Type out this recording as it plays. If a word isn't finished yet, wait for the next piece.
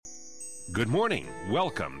Good morning.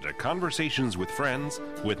 Welcome to Conversations with Friends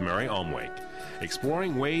with Mary Omwake,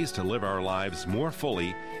 exploring ways to live our lives more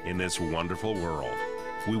fully in this wonderful world.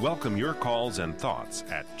 We welcome your calls and thoughts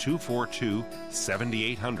at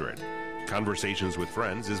 242-7800. Conversations with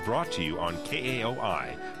Friends is brought to you on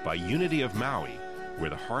KAOI by Unity of Maui, where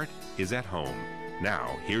the heart is at home.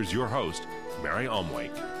 Now, here's your host, Mary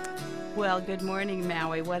Omwake. Well, good morning,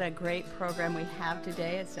 Maui. What a great program we have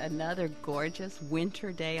today. It's another gorgeous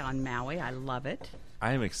winter day on Maui. I love it.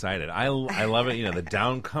 I am excited. I love it. You know, the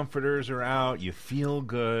down comforters are out. You feel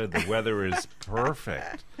good. The weather is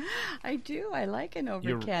perfect. I do. I like an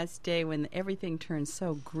overcast day when everything turns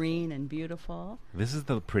so green and beautiful. This is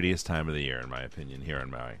the prettiest time of the year, in my opinion, here in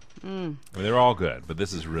Maui. I mean, they're all good, but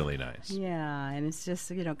this is really nice. Yeah, and it's just,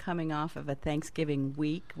 you know, coming off of a Thanksgiving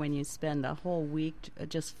week when you spend a whole week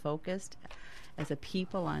just focused as a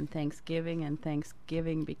people on Thanksgiving, and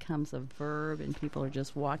Thanksgiving becomes a verb, and people are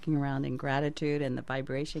just walking around in gratitude, and the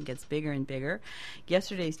vibration gets bigger and bigger.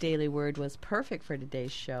 Yesterday's daily word was perfect for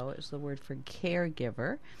today's show. It was the word for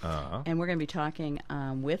caregiver. And we're going to be talking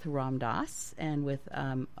with Ram Dass and with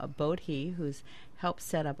Bodhi, who's helped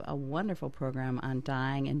set up a wonderful program on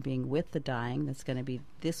dying and being with the dying. That's going to be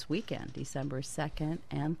this weekend, December 2nd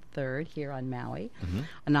and 3rd here on Maui.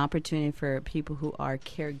 An opportunity for people who are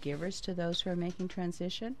caregivers to those who are making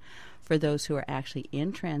transition, for those who are actually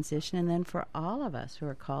in transition, and then for all of us who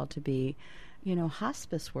are called to be, you know,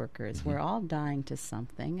 hospice workers. We're all dying to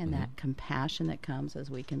something, and that compassion that comes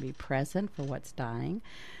as we can be present for what's dying.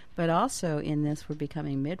 But also in this, we're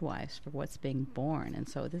becoming midwives for what's being born. And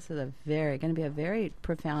so this is going to be a very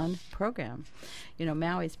profound program. You know,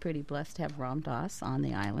 Maui's pretty blessed to have Ram Dass on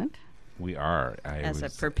the island. We are. As a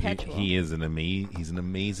perpetual. He's an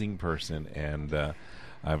amazing person, and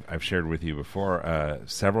I've shared with you before,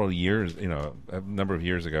 several years, you know, a number of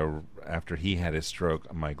years ago, after he had his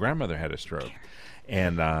stroke, my grandmother had a stroke.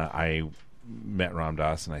 And I met Ram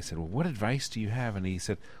Dass, and I said, well, what advice do you have? And he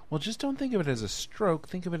said, well, just don't think of it as a stroke.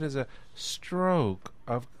 Think of it as a stroke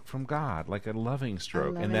from God, like a loving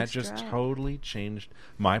stroke. And that just totally changed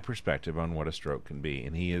my perspective on what a stroke can be.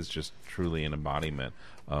 And he is just truly an embodiment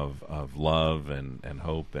of love and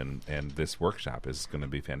hope. And this workshop is going to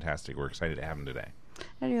be fantastic. We're excited to have him today.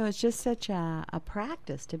 And, you know, it's just such a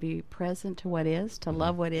practice to be present to what is, to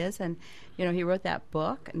love what is. And, you know, he wrote that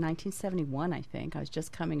book in 1971, I think. I was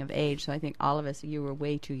just coming of age, so I think all of us, you were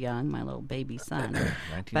way too young, my little baby son.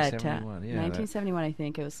 1971, but, 1971, I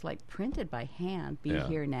think. It was, like, printed by hand, Be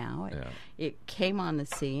Here Now. It came on the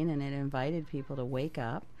scene, and it invited people to wake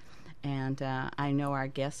up. And I know our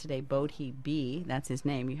guest today, Bodhi B., that's his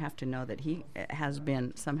name. You have to know that he has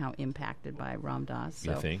been somehow impacted by Ram Dass.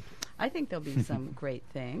 So you think? I think there'll be some great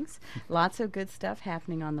things. Lots of good stuff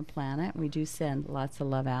happening on the planet. We do send lots of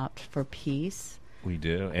love out for peace. We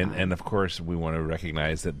do. And of course, we want to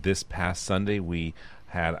recognize that this past Sunday, we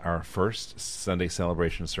had our first Sunday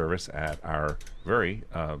celebration service at our very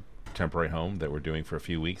temporary home that we're doing for a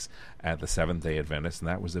few weeks at the Seventh-day Adventist, and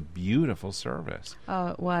that was a beautiful service. Oh,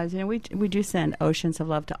 it was. You know, we do send oceans of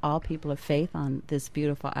love to all people of faith on this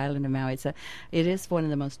beautiful island of Maui. It is one of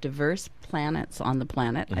the most diverse planets on the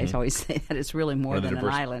planet. I always say that it's really more than an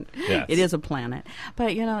island. Yes. It is a planet.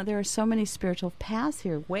 But, you know, there are so many spiritual paths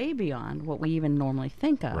here way beyond what we even normally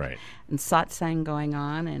think of. Right. And satsang going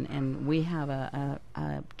on, and we have a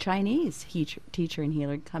Chinese teacher and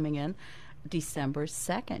healer coming in December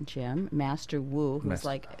 2nd, Jim, Master Wu, who's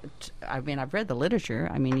I've read the literature.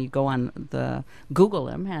 I mean, you go on Google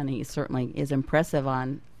him, and he certainly is impressive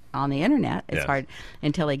on the internet. It's hard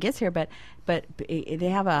until he gets here, but they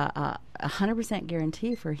have a 100%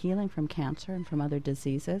 guarantee for healing from cancer and from other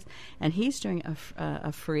diseases, and he's doing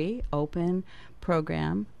a free, open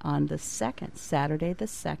program on the 2nd, Saturday the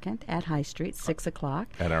 2nd at High Street, 6 o'clock.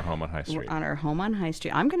 At our home on High Street. On our home on High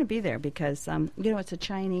Street. I'm going to be there because, you know, it's a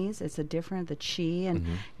Chinese, it's a different, the Qi, and,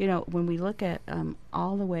 you know, when we look at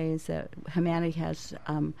all the ways that humanity has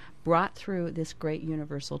brought through this great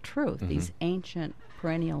universal truth, these ancient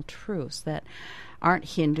perennial truths that aren't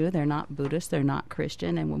Hindu, they're not Buddhist, they're not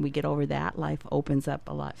Christian, and when we get over that, life opens up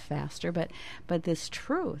a lot faster. But this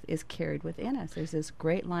truth is carried within us. There's this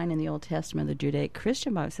great line in the Old Testament, the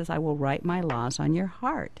Judaic-Christian Bible says, I will write my laws on your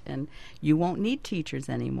heart, and you won't need teachers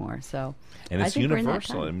anymore. So, and it's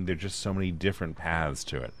universal. I mean, there's just so many different paths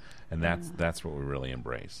to it. And that's what we really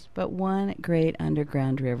embrace. But one great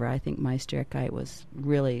underground river, I think Meister Eckhart was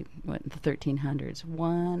really, the 1300s,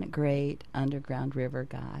 one great underground river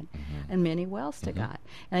God, and many wells to God.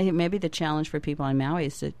 And I think maybe the challenge for people on Maui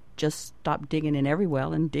is to just stop digging in every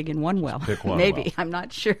well and dig in one well. Pick one maybe, well. I'm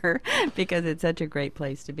not sure, because it's such a great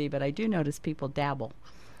place to be. But I do notice people dabble.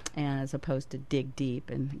 and as opposed to dig deep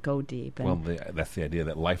and go deep. And Well, that's the idea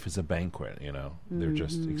that life is a banquet, you know. They're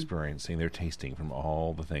just experiencing, they're tasting from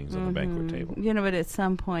all the things on the banquet table. you know, but at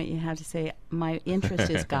some point you have to say, my interest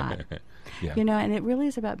is God. Yeah. You know, and it really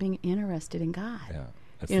is about being interested in God. Yeah.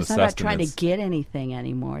 That's You know, the it's not about trying to sustenance. get anything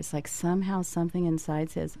anymore. It's like somehow something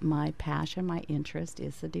inside says, my passion, my interest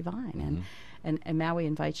is the divine. And Maui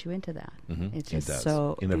invites you into that. It's It just does.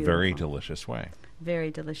 so in a very beautiful. delicious way.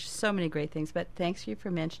 Very delicious. So many great things. But thanks you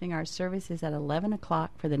for mentioning our service is at 11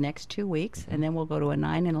 o'clock for the next 2 weeks. And then we'll go to a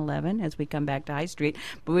 9 and 11 as we come back to High Street.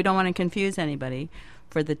 But we don't want to confuse anybody.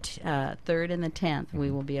 For the 3rd and the 10th,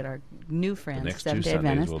 we will be at our new friends, next Seventh two Day Sundays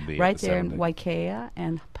Adventist, will be at right the there in Seventh Waikea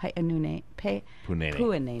and Punene.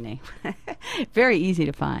 Puanene. Very easy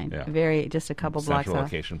to find. Yeah. Very, just a couple blocks Central off.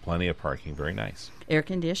 location, plenty of parking, very nice. Air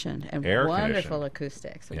conditioned and Air wonderful conditioned.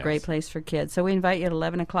 acoustics. A Yes. great place for kids. So we invite you at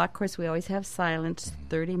 11 o'clock. Of course, we always have silence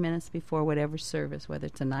 30 minutes before whatever service, whether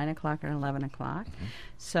it's a 9 o'clock or 11 o'clock.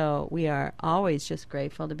 So we are always just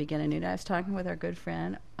grateful to begin a new day. I was talking with our good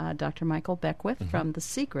friend, Dr. Michael Beckwith from The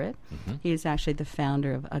Secret. He is actually the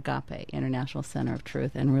founder of Agape, International Center of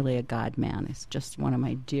Truth, and really a God man. He's just one of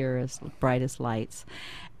my dearest, brightest lights.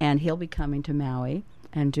 And he'll be coming to Maui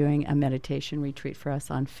and doing a meditation retreat for us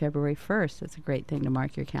on February 1st. It's a great thing to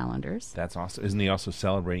mark your calendars. That's awesome. Isn't he also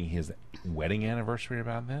celebrating his wedding anniversary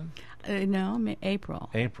about then? No, April.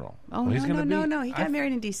 April. Oh, he's no, gonna no, be- no. He got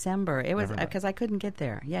married in December. It was Never mind. because I couldn't get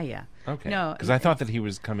there. Yeah. Okay. No, Because I thought that he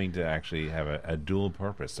was coming to actually have a dual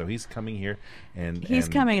purpose. So he's coming here and... He's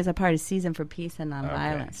and- coming as a part of Season for Peace and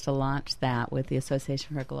Nonviolence to launch that with the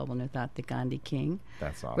Association for Global New Thought, the Gandhi King.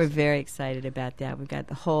 That's awesome. We're very excited about that. We've got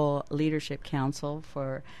the whole leadership council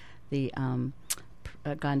for the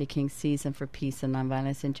Gandhi King Season for Peace and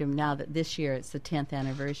Nonviolence. And Jim, now that this year it's the 10th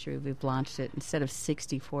anniversary, we've launched it instead of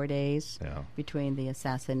 64 days Yeah. between the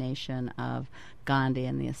assassination of Gandhi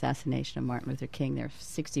and the assassination of Martin Luther King. There are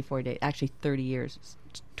 64 days, actually 30 years,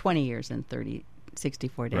 20 years and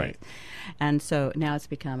 64 days. Right. And so now it's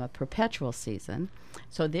become a perpetual season.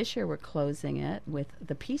 So this year we're closing it with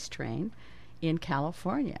the Peace Train in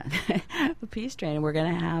California. The Peace Train. And we're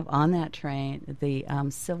going to have on that train the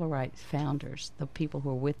civil rights founders, the people who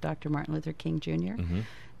were with Dr. Martin Luther King Jr.,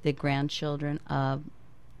 the grandchildren of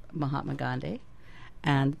Mahatma Gandhi,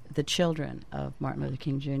 and the children of Martin Luther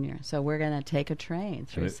King Jr. So we're going to take a train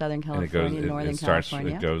through Southern California, Northern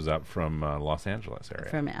California. It goes up from Los Angeles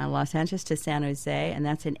area. From Los Angeles to San Jose, and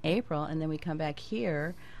that's in April. And then we come back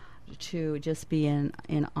here to just be in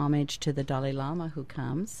homage to the Dalai Lama who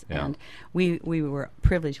comes. Yeah. And we were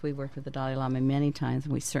privileged. We worked with the Dalai Lama many times,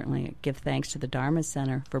 and we certainly give thanks to the Dharma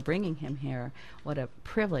Center for bringing him here. What a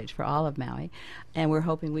privilege for all of Maui. And we're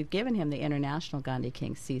hoping we've given him the International Gandhi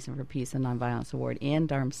King Season for Peace and Nonviolence Award in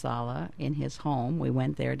Dharamsala, in his home. We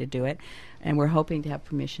went there to do it. And we're hoping to have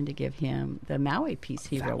permission to give him the Maui Peace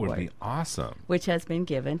Hero That would Award, be awesome. which has been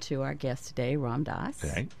given to our guest today, Ram Dass,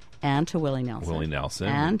 Okay. and to Willie Nelson. Willie Nelson.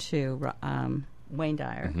 And to Wayne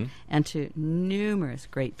Dyer, and to numerous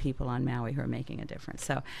great people on Maui who are making a difference.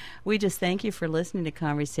 So we just thank you for listening to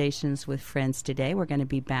Conversations with Friends today. We're going to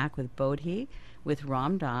be back with Bodhi, with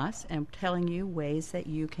Ram Dass, and telling you ways that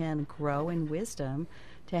you can grow in wisdom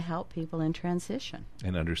to help people in transition.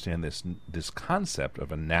 And understand this concept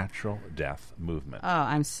of a natural death movement. Oh,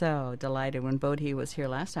 I'm so delighted. When Bodhi was here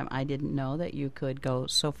last time, I didn't know that you could go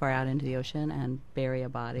so far out into the ocean and bury a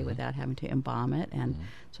body without having to embalm it. And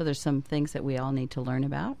so there's some things that we all need to learn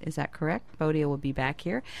about. Is that correct? Bodhi will be back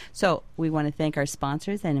here. So we want to thank our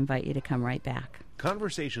sponsors and invite you to come right back.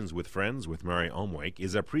 Conversations with Friends with Mary Omwake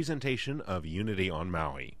is a presentation of Unity on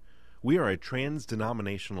Maui. We are a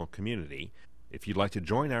trans-denominational community. If you'd like to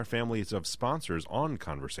join our families of sponsors on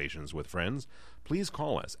Conversations with Friends, please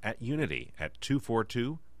call us at Unity at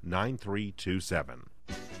 242-9327.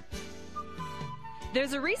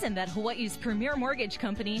 There's a reason that Hawaii's premier mortgage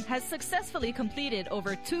company has successfully completed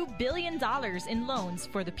over $2 billion in loans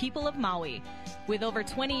for the people of Maui. With over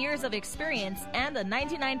 20 years of experience and a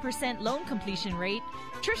 99% loan completion rate,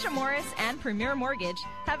 Trisha Morris and Premier Mortgage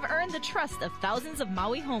have earned the trust of thousands of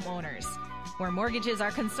Maui homeowners. Where mortgages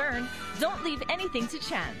are concerned, don't leave anything to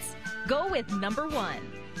chance. Go with number one.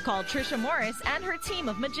 Call Trisha Morris and her team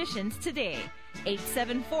of magicians today.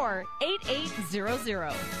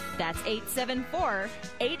 874-8800. That's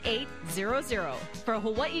 874-8800 for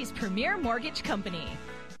Hawaii's premier mortgage company.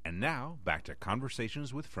 And now, back to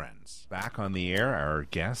Conversations with Friends. Back on the air, our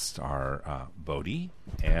guests are Bodhi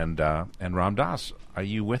and Ram Dass. Are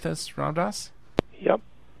you with us, Ram Dass? Yep.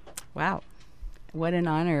 Wow. What an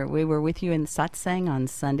honor. We were with you in satsang on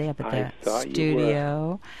Sunday up at I the thought you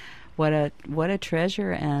studio. what a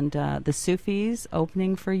treasure. And the Sufis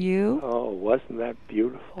opening for you. Oh, wasn't that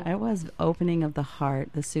beautiful? It was opening of the heart.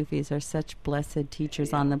 The Sufis are such blessed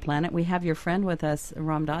teachers on the planet. We have your friend with us,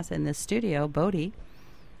 Ram Dass, in the studio, Bodhi.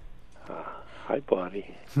 Hi,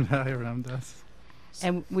 Bodhi. Hi, Ram Dass.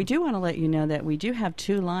 And we do want to let you know that we do have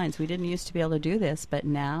 2 lines. We didn't used to be able to do this, but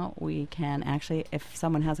now we can actually, if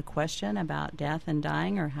someone has a question about death and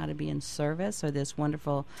dying or how to be in service or this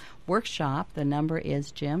wonderful workshop, the number is,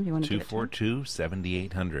 Jim, do you want to give it to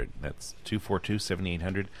 242-7800. That's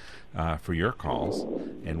 242-7800 for your calls,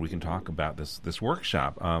 and we can talk about this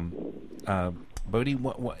workshop. Bodhi,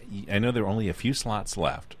 what, I know there are only a few slots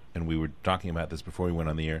left, and we were talking about this before we went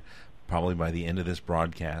on the air. Probably by the end of this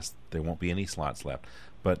broadcast, there won't be any slots left.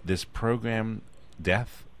 But this program,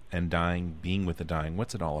 Death and Dying, Being with the Dying,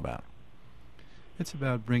 what's it all about? It's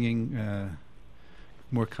about bringing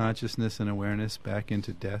more consciousness and awareness back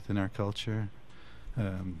into death in our culture,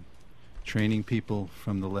 training people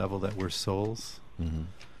from the level that we're souls,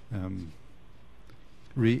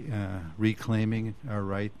 reclaiming our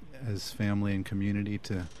right as family and community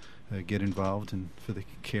to get involved in for the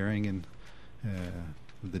caring and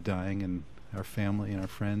the dying and our family and our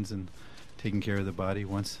friends, and taking care of the body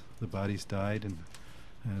once the body's died, and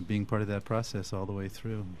being part of that process all the way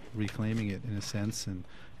through, reclaiming it in a sense, and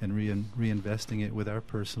reinvesting it with our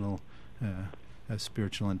personal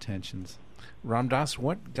spiritual intentions. Ram Dass,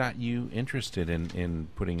 what got you interested in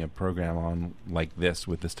putting a program on like this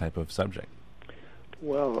with this type of subject?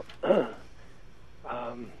 Well,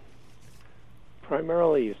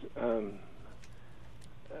 primarily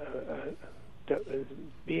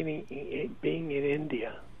being in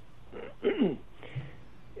India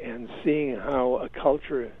and seeing how a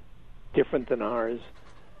culture different than ours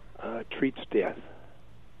treats death,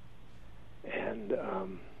 and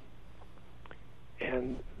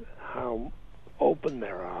how open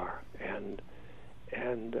there are, and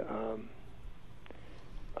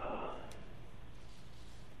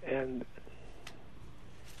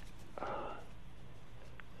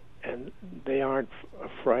they aren't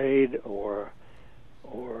afraid or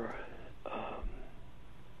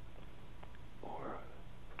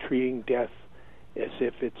treating death as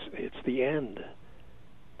if it's the end.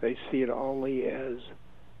 They see it only as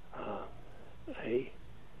a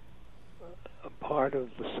part of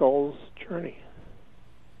the soul's journey.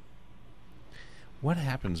 What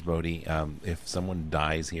happens, Bodhi, if someone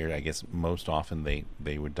dies here? I guess most often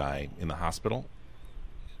they would die in the hospital.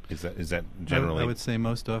 Is that generally? I would say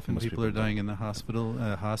most often people are dying die in the hospital.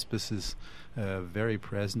 Hospice is very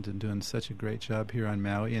present and doing such a great job here on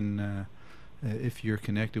Maui. And if you're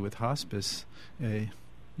connected with hospice,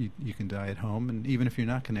 you can die at home. And even if you're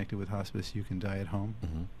not connected with hospice, you can die at home.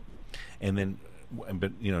 Mm-hmm. And then,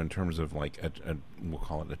 but in terms of like we'll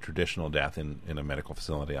call it a traditional death in a medical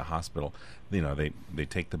facility, a hospital, they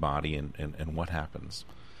take the body and what happens?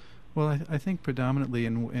 Well, I think predominantly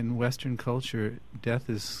in Western culture, death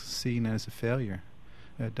is seen as a failure.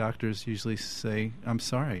 Doctors usually say, "I'm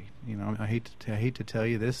sorry, I hate to tell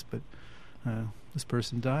you this, but this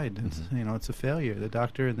person died. Mm-hmm. It's a failure. The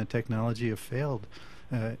doctor and the technology have failed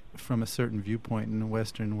from a certain viewpoint in the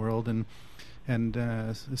Western world, and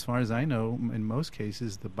as far as I know, in most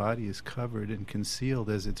cases, the body is covered and concealed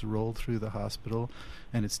as it's rolled through the hospital,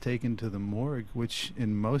 and it's taken to the morgue, which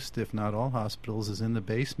in most, if not all, hospitals is in the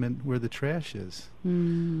basement where the trash is."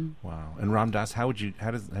 Mm. Wow. And Ram Dass, how do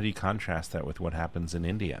you contrast that with what happens in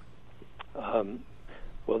India?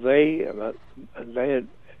 Well, they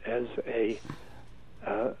as a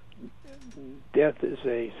death is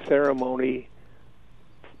a ceremony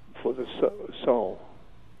for the soul.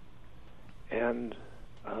 And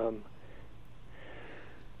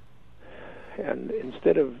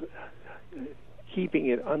instead of keeping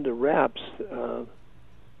it under wraps, the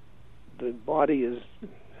body is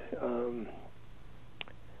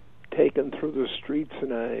taken through the streets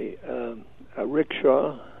in a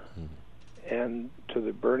rickshaw, and to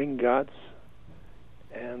the burning ghats,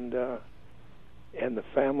 and the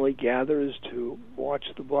family gathers to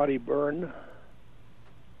watch the body burn,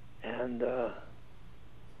 and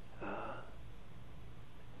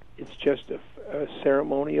it's just a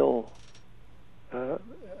ceremonial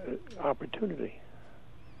opportunity.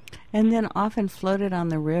 And then often floated on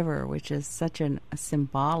the river, which is such a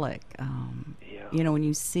symbolic, when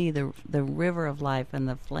you see the river of life and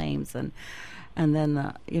the flames, and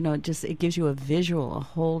then it gives you a visual, a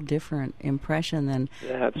whole different impression than.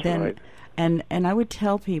 That's right. And I would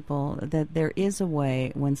tell people that there is a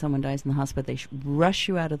way when someone dies in the hospital, they rush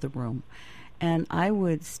you out of the room. And I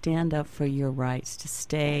would stand up for your rights to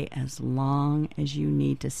stay as long as you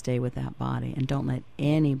need to stay with that body, and don't let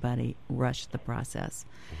anybody rush the process.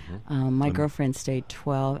 My girlfriend stayed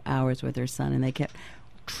 12 hours with her son, and they kept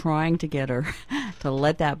trying to get her to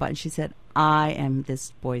let that body. She said, I am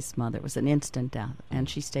this boy's mother. It was an instant death. And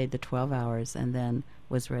she stayed the 12 hours and then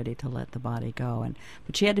was ready to let the body go.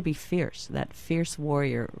 But she had to be fierce, that fierce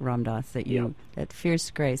warrior, Ram Dass, that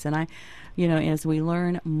fierce grace. And as we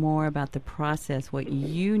learn more about the process, what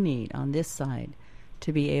you need on this side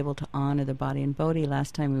to be able to honor the body. And Bodhi,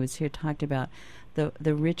 last time he was here, talked about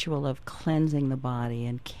the ritual of cleansing the body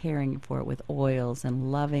and caring for it with oils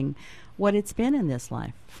and loving what it's been in this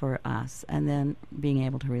life for us, and then being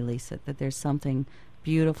able to release it, that there's something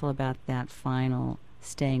beautiful about that final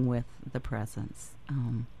staying with the presence.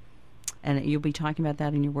 And you'll be talking about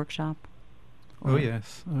that in your workshop? Oh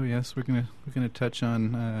yes. We're gonna touch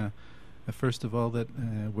on first of all that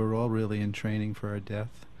we're all really in training for our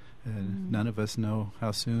death. None of us know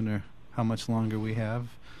how soon or how much longer we have.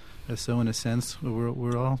 So in a sense,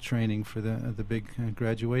 we're all training for the big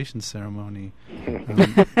graduation ceremony.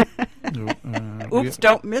 Oops!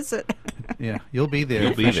 Don't miss it. Yeah, you'll be there.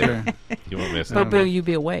 You'll be there. Sure. You won't miss it. But will you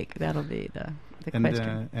be awake? That'll be the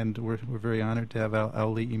question. And we're very honored to have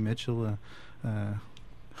Auli'i Mitchell,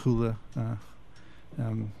 Hula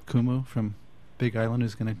Kumu from Big Island,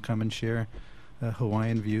 who's going to come and share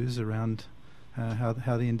Hawaiian views around how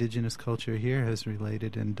the indigenous culture here has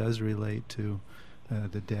related and does relate to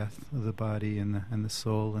the death of the body and the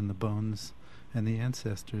soul and the bones and the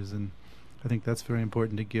ancestors. And I think that's very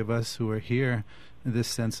important to give us who are here this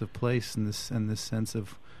sense of place and this sense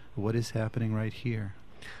of what is happening right here.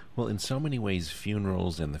 Well, in so many ways,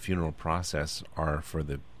 funerals and the funeral process are for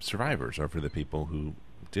the survivors, or for the people who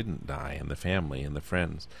didn't die, and the family and the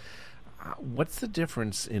friends. What's the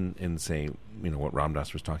difference in say, what Ram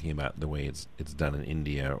Dass was talking about, the way it's done in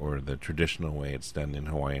India, or the traditional way it's done in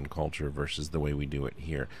Hawaiian culture versus the way we do it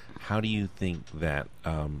here? How do you think that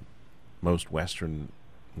most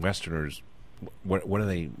Westerners, what are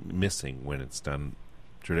they missing when it's done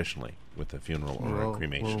traditionally with a funeral or a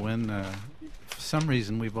cremation? Well, when for some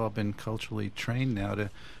reason we've all been culturally trained now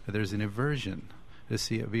there's an aversion to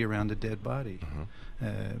see it be around a dead body.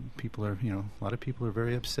 People are, a lot of people are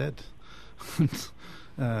very upset.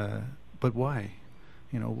 But why?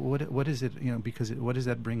 What is it? Because what does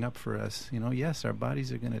that bring up for us? Yes, our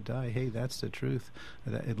bodies are going to die. Hey, that's the truth.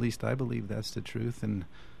 At least I believe that's the truth. And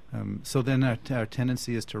so then our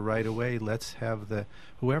tendency is to right away, let's have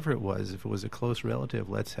whoever it was, if it was a close relative,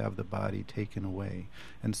 let's have the body taken away.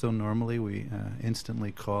 And so normally we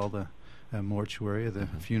instantly call the mortuary, the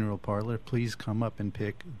funeral parlor, please come up and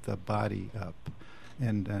pick the body up.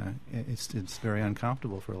 And it's very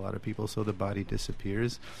uncomfortable for a lot of people, so the body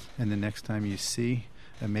disappears. And the next time you see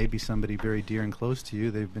maybe somebody very dear and close to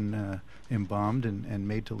you, they've been embalmed and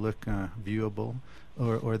made to look viewable,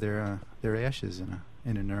 or their ashes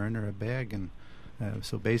in an urn or a bag. And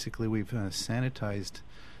so basically we've sanitized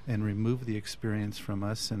and removed the experience from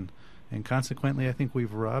us, and consequently I think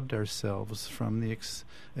we've robbed ourselves from the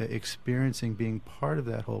experiencing being part of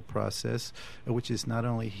that whole process, which is not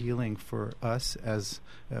only healing for us as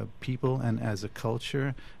people and as a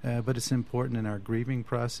culture, but it's important in our grieving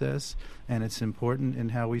process, and it's important in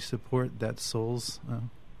how we support that soul's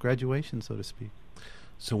graduation, so to speak.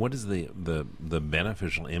 So what is the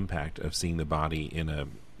beneficial impact of seeing the body in a,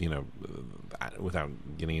 without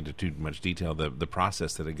getting into too much detail, the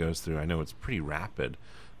process that it goes through? I know it's pretty rapid,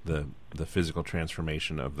 the physical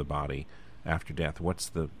transformation of the body after death.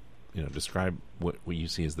 What's describe what you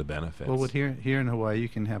see as the benefits? Well, here in Hawaii, you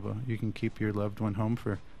can keep your loved one home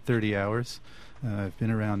for 30 hours. I've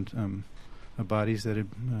been around bodies that have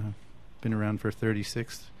been around for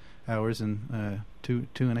 36 hours and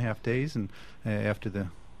 2.5 days, and after the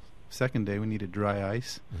second day we needed dry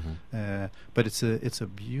ice. But it's a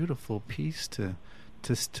beautiful piece to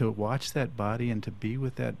watch that body and to be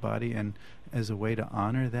with that body, and as a way to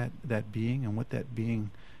honor that being and what that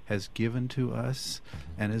being has given to us,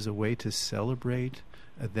 and as a way to celebrate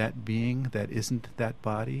that being that isn't that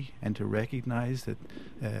body, and to recognize that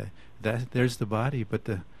there's the body, but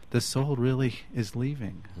the soul really is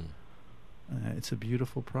leaving. It's a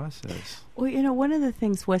beautiful process. Well, one of the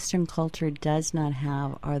things Western culture does not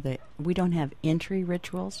have we don't have entry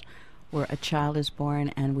rituals where a child is born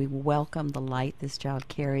and we welcome the light this child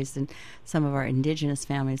carries. And some of our indigenous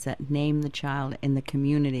families that name the child in the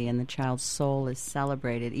community, and the child's soul is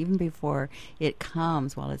celebrated even before it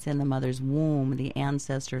comes. While it's in the mother's womb, the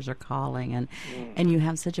ancestors are calling, and you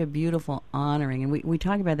have such a beautiful honoring. And we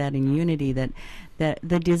talk about that in Unity, that that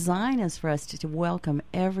the design is for us to welcome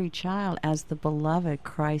every child as the beloved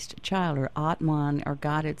Christ child, or Atman, or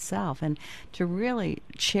God itself, and to really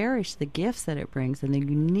cherish the gifts that it brings and the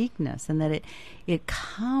uniqueness, and that it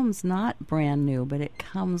comes not brand new, but it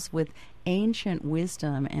comes with ancient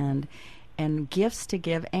wisdom and gifts to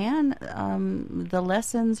give, and the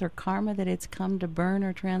lessons or karma that it's come to burn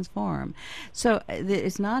or transform. So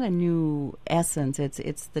it's not a new essence.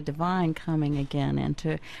 It's the divine coming again,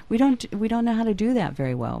 and we don't know how to do that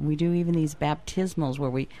very well. We do even these baptismals where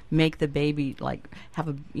we make the baby like have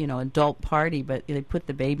a adult party, but they put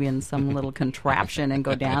the baby in some little contraption and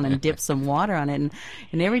go down and dip some water on it.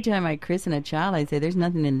 And every time I christen a child, I say, "There's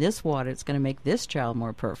nothing in this water that's going to make this child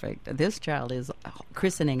more perfect. This child is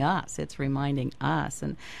christening us. It's reminding us."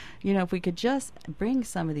 And if we could just bring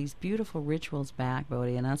some of these beautiful rituals back,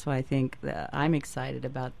 Bodhi, and that's why I think I'm excited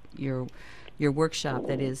about your workshop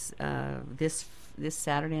that is this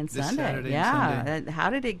Saturday and Sunday. Saturday and Sunday. How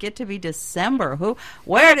did it get to be December?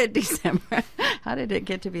 Where did December? How did it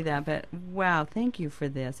get to be that? But wow, thank you for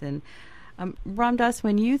this. And Ram Dass,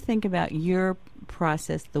 when you think about your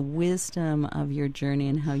process, the wisdom of your journey,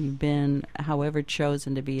 and how you've been, however,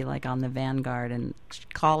 chosen to be like on the vanguard and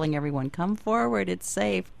calling everyone, come forward, it's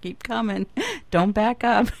safe, keep coming, don't back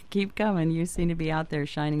up, keep coming. You seem to be out there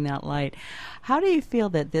shining that light. How do you feel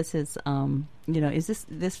that this is, is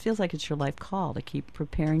this feels like it's your life call to keep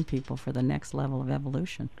preparing people for the next level of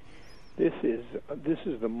evolution? This is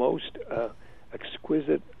the most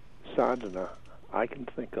exquisite sadhana I can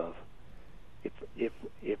think of.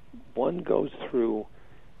 If one goes through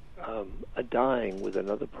a dying with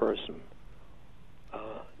another person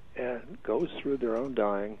and goes through their own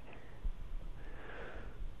dying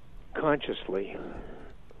consciously,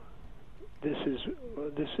 this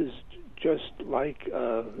is just like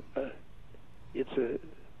it's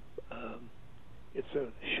a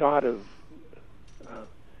shot of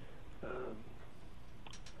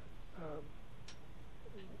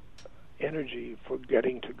energy for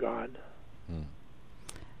getting to God.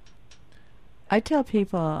 I tell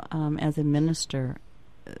people as a minister,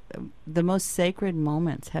 the most sacred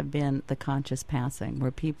moments have been the conscious passing,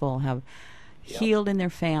 where people have healed in their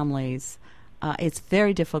families. It's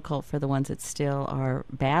very difficult for the ones that still are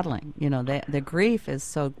battling. The grief is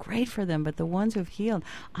so great for them, but the ones who've healed.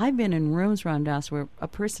 I've been in rooms, Ram Dass, where a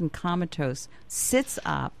person comatose sits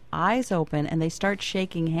up, eyes open, and they start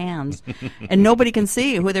shaking hands, and nobody can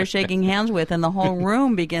see who they're shaking hands with, and the whole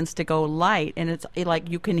room begins to go light, and it's like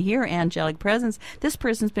you can hear angelic presence. This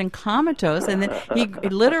person's been comatose, and then he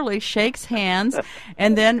literally shakes hands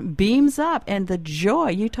and then beams up, and the joy.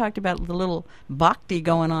 You talked about the little bhakti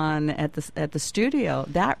going on at the studio.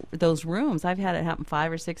 Those rooms, I've had it happen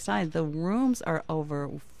 5 or 6 times. The rooms are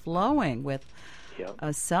overflowing with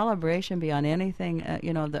a celebration beyond anything,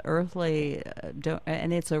 the earthly,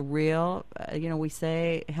 and it's a real, we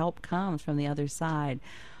say help comes from the other side.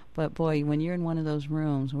 But boy, when you're in one of those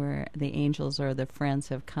rooms where the angels or the friends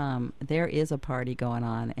have come, there is a party going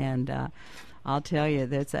on, and I'll tell you,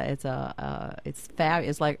 it's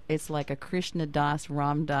fabulous. It's like a Krishna Das,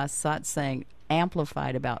 Ram Dass satsang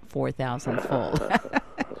amplified about 4,000-fold.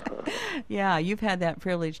 Yeah, you've had that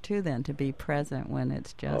privilege too, then, to be present when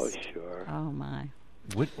it's just. Oh, sure. Oh my.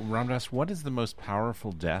 Ram Dass, what is the most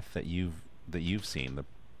powerful death that you've seen?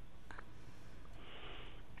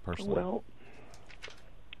 Personally. Well,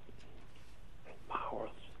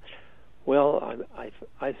 powerful. Well,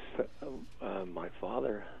 my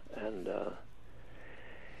father, and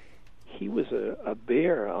he was a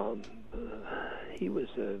bear. He was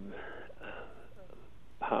a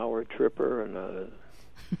power tripper, and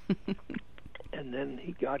and then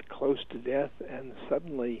he got close to death, and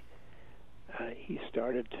suddenly he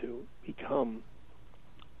started to become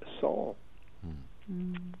a soul,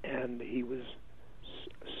 and he was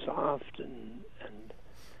soft and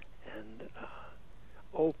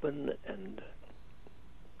open, and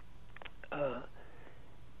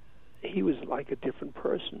he was like a different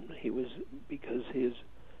person. He was, because his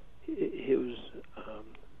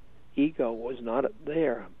ego was not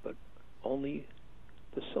there, but only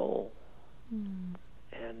the soul.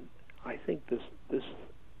 And I think this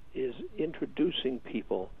is introducing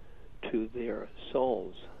people to their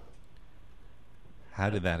souls. How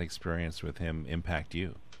did that experience with him impact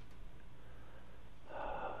you?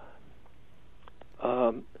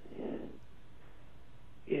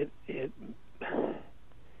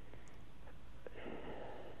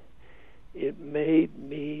 It made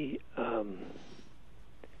me.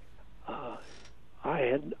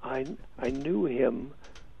 I knew him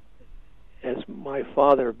as my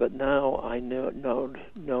father, but now I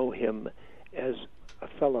know him as a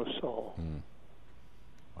fellow soul.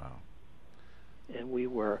 Wow. and we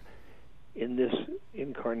were in this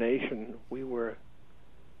incarnation. We were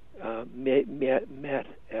met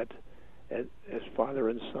as father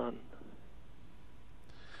and son.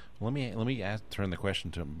 Let me turn the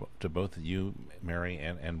question to both of you, Mary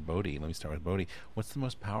and Bodhi. Let me start with Bodhi. What's the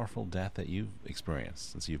most powerful death that you've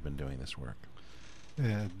experienced since you've been doing this work?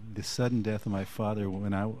 The sudden death of my father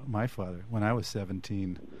when I was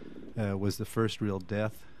 17 was the first real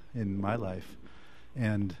death in my life,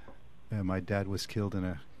 and my dad was killed in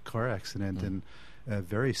a car accident, and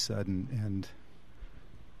very sudden and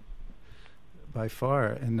by far.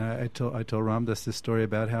 And I told Ramdas this story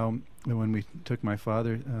about how when we took my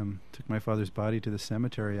father's body to the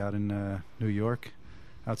cemetery out in New York,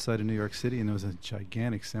 outside of New York City, and there was a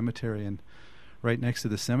gigantic cemetery, and right next to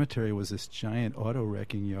the cemetery was this giant auto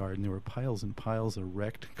wrecking yard, and there were piles and piles of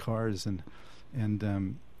wrecked cars, and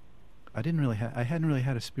I hadn't really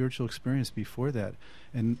had a spiritual experience before that.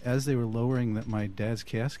 And as they were lowering my dad's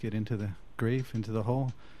casket into the grave, into the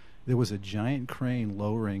hole, there was a giant crane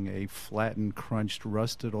lowering a flattened, crunched,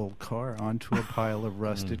 rusted old car onto a pile of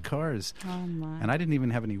rusted cars. Oh my. And I didn't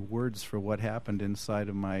even have any words for what happened inside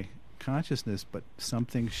of my consciousness, but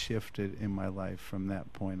something shifted in my life from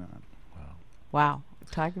that point on. Wow.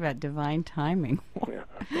 Talk about divine timing.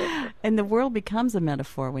 And the world becomes a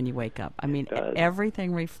metaphor when you wake up. I mean,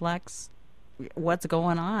 everything reflects what's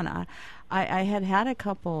going on. I had a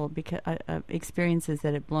couple experiences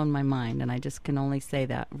that had blown my mind, and I just can only say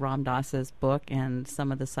that Ram Dass's book and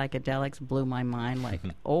some of the psychedelics blew my mind, like,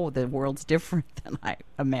 oh, the world's different than I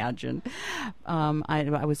imagined.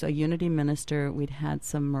 I was a Unity minister. We'd had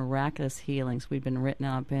some miraculous healings. We'd been written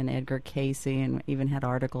up in Edgar Casey and even had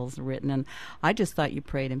articles written, and I just thought you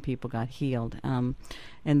prayed and people got healed.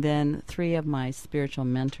 And then 3 of my spiritual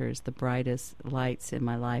mentors, the brightest lights in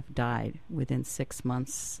my life, died within 6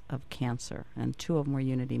 months of cancer. And 2 of them were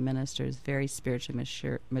Unity ministers, very spiritually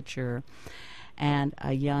mature, and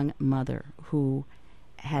a young mother who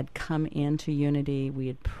had come into Unity. We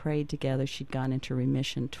had prayed together. She'd gone into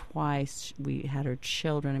remission twice. We had her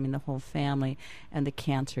children, the whole family, and the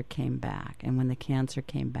cancer came back. And when the cancer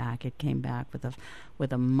came back, it came back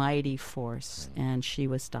with a mighty force, and she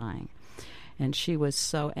was dying. And she was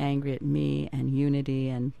so angry at me and Unity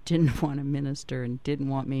and didn't want to minister and didn't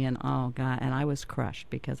want me, and oh God, and I was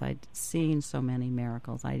crushed because I'd seen so many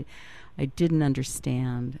miracles. I didn't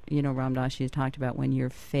understand. Ram Dass, you talked about when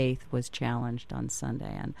your faith was challenged on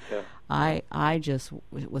Sunday, and I just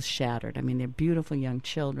was shattered. They're beautiful young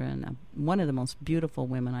children, one of the most beautiful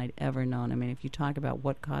women I'd ever known. If you talk about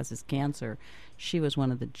what causes cancer, she was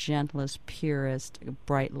one of the gentlest, purest,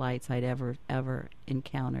 bright lights I'd ever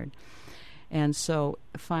encountered. And so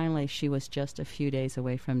finally she was just a few days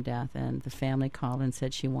away from death, and the family called and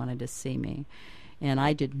said she wanted to see me. And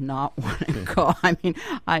I did not want to go.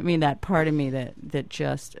 I mean that part of me that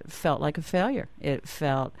just felt like a failure. It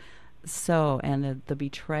felt so, and the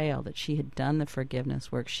betrayal that she had done the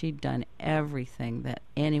forgiveness work. She'd done everything that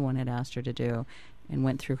anyone had asked her to do and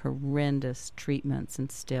went through horrendous treatments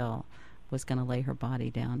and still was going to lay her body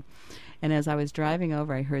down. And as I was driving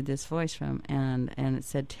over, I heard this voice and it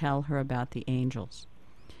said, "Tell her about the angels."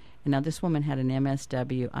 And now this woman had an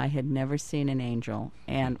MSW. I had never seen an angel,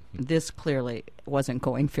 and this clearly wasn't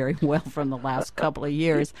going very well from the last couple of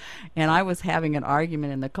years. And I was having an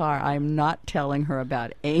argument in the car. I'm not telling her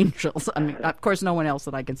about angels. Of course, no one else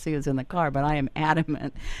that I can see is in the car, but I am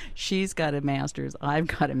adamant. She's got a master's. I've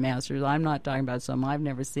got a master's. I'm not talking about some I've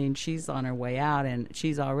never seen. She's on her way out, and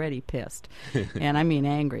she's already pissed, and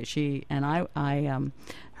angry.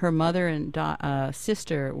 Her mother and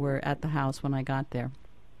sister were at the house when I got there.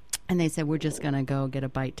 And they said, we're just going to go get a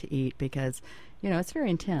bite to eat because, it's very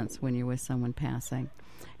intense when you're with someone passing.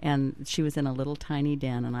 And she was in a little tiny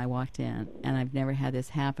den, and I walked in. And I've never had this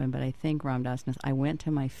happen, but I think, Ram Dass, I went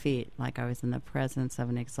to my feet like I was in the presence of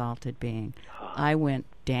an exalted being. I went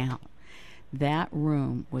down. That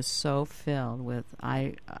room was so filled with,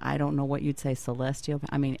 I don't know what you'd say, celestial.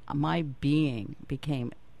 My being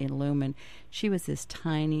became illumined. She was this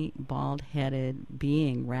tiny, bald-headed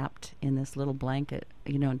being wrapped in this little blanket,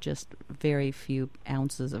 just very few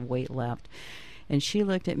ounces of weight left. And she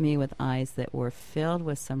looked at me with eyes that were filled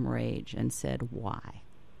with some rage and said, "Why?"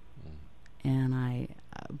 And I,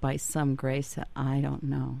 by some grace, said, "I don't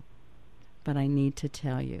know, but I need to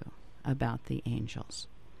tell you about the angels."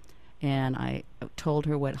 And I told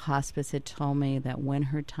her what hospice had told me, that when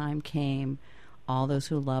her time came, all those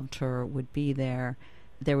who loved her would be there.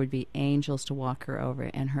 There would be angels to walk her over.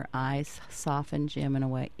 And her eyes softened, Jim, in a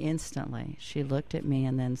way. Instantly, she looked at me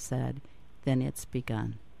and then said, "Then it's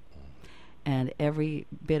begun." And every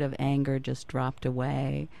bit of anger just dropped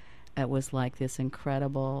away. It was like this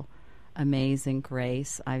incredible amazing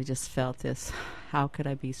grace. I just felt this. How could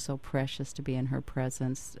I be so precious to be in her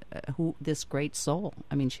presence? This great soul.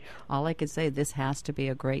 I mean, all I could say, this has to be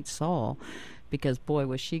a great soul, because boy,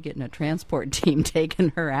 was she getting a transport team taking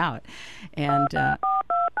her out. And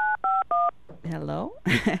hello,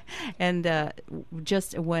 and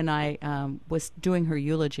just when I was doing her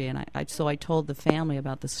eulogy, and I told the family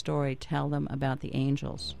about the story, tell them about the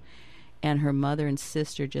angels, and her mother and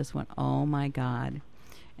sister just went, "Oh my God."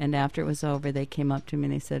 And after it was over, they came up to me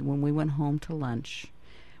and they said, when we went home to lunch,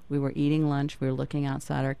 we were eating lunch, we were looking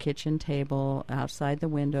outside our kitchen table, outside the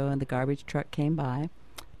window, and the garbage truck came by,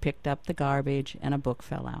 picked up the garbage, and a book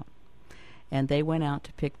fell out. And they went out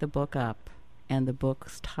to pick the book up, and the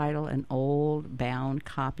book's title, an old bound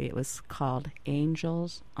copy, it was called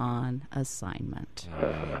Angels on Assignment.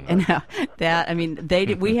 And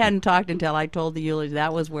we hadn't talked until I told the eulogy.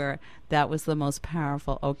 That was the most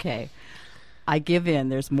powerful. Okay, I give in.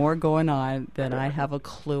 There's more going on than I have a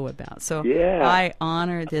clue about. So I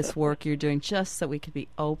honor this work you're doing just so we could be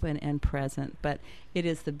open and present. But it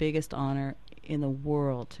is the biggest honor in the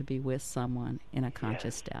world to be with someone in a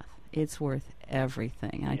conscious death. It's worth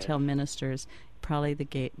everything. I tell ministers, probably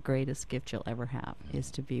the greatest gift you'll ever have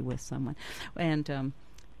is to be with someone. And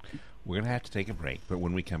we're going to have to take a break, but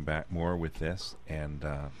when we come back, more with this and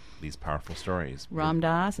these powerful stories. Ram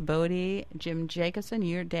Dass, Bodhi, Jim Jacobson,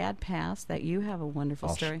 your dad passed. That you have a wonderful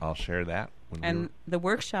story. I'll share that. The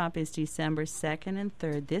workshop is December 2nd and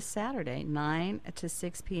 3rd, this Saturday, 9 to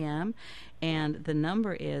 6 p.m., and the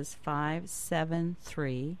number is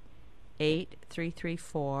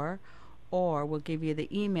 573-8334, or we'll give you the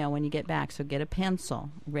email when you get back. So get a pencil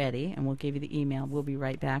ready, and we'll give you the email. We'll be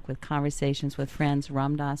right back with Conversations with Friends,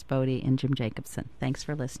 Ram Dass, Bodhi, and Jim Jacobson. Thanks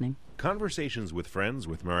for listening. Conversations with Friends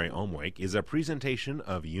with Mary Omwake is a presentation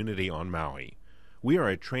of Unity on Maui. We are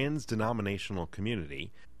a trans-denominational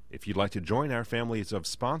community. If you'd like to join our families of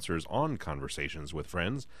sponsors on Conversations with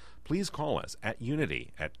Friends, please call us at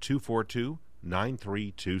Unity at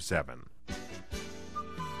 242-9327.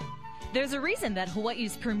 There's a reason that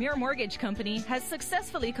Hawaii's premier mortgage company has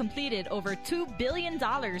successfully completed over $2 billion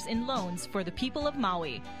in loans for the people of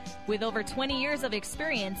Maui. With over 20 years of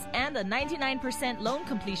experience and a 99% loan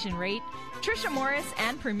completion rate, Trisha Morris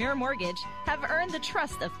and Premier Mortgage have earned the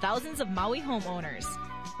trust of thousands of Maui homeowners.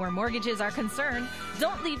 Where mortgages are concerned,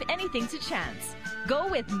 don't leave anything to chance. Go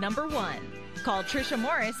with number one. Call Trisha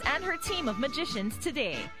Morris and her team of magicians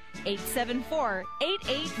today.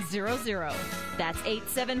 874-8800. That's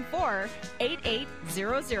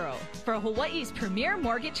 874-8800 for Hawaii's premier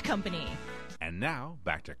mortgage company. And now,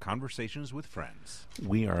 back to Conversations with Friends.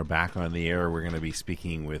 We are back on the air. We're going to be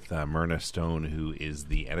speaking with Myrna Stone, who is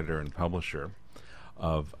the editor and publisher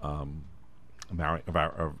of one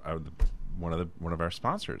of our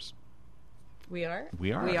sponsors. We are?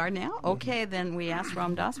 We are. We are now? Okay, then we asked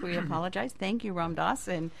Ram Dass. We apologize. Thank you, Ram Dass.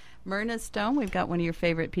 And Myrna Stone, we've got one of your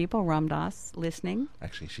favorite people, Ram Dass, listening.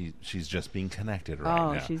 Actually, she's just being connected right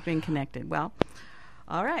now. Oh, she's being connected. Well,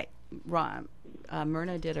 all right.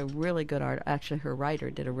 Myrna did a really good article. Actually, her writer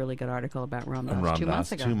did a really good article about Ram Dass 2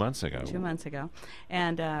 months ago. 2 months ago. 2 months ago.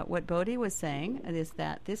 And what Bodhi was saying is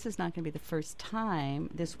that this is not going to be the first time.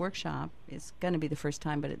 This workshop is going to be the first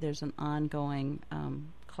time, but there's an ongoing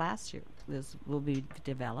class here. This will be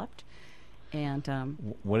developed. And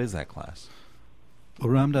what is that class? Well,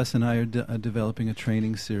 Ram Dass and I are developing a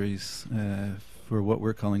training series for what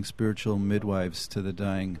we're calling spiritual midwives to the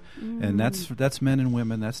dying. And that's men and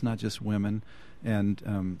women. That's not just women.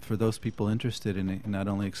 And for those people interested in not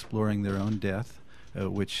only exploring their own death,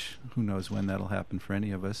 which who knows when that'll happen for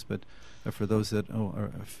any of us, but for those that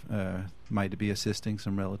might be assisting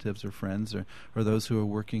some relatives or friends, or those who are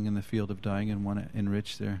working in the field of dying and want to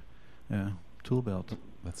enrich their tool belt.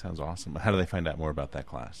 That sounds awesome. How do they find out more about that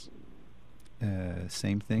class?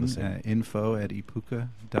 Same thing,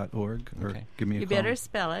 info@ipuka.org, or give me a call. You better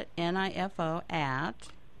spell it, NIFO at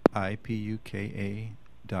IPUKA.org.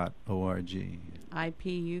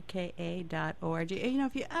 IPUKA.org. You know,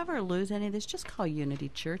 if you ever lose any of this, just call Unity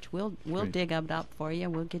Church. We'll dig up for you.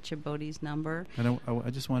 We'll get you Bodhi's number. And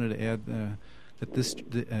I just wanted to add that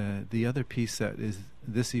the other piece that is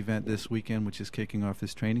this event this weekend, which is kicking off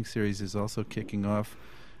this training series, is also kicking off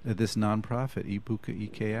this nonprofit, Ipuka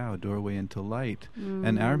Ikeau, Doorway into Light.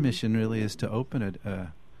 And our mission really is to open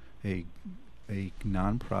a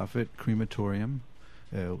nonprofit crematorium,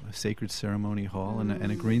 a sacred ceremony hall,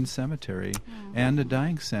 and a green cemetery, and a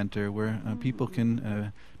dying center where people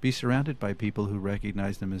can be surrounded by people who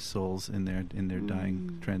recognize them as souls in their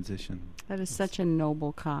dying transition. That is such a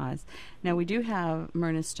noble cause. Now, we do have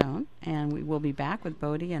Myrna Stone, and we will be back with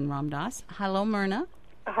Bodhi and Ram Dass. Hello, Myrna.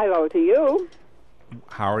 Hello to you.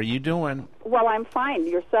 How are you doing? Well, I'm fine.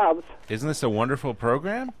 Yourselves? Isn't this a wonderful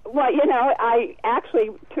program? Well, I actually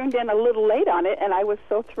tuned in a little late on it, and I was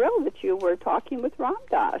so thrilled that you were talking with Ram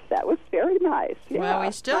Dass. That was very nice. Yeah, Well,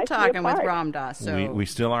 we're still nice to be a talking with part. Ram Dass. So We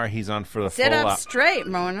still are. He's on for the sit full up straight,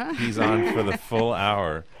 Myrna. He's on for the full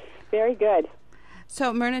hour. Very good.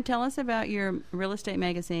 So, Myrna, tell us about your real estate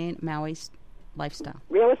magazine, Maui's Lifestyle.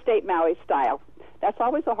 Real Estate Maui Style. That's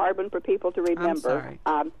always a hard one for people to remember.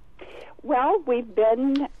 sorry. Well, we've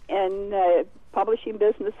been in publishing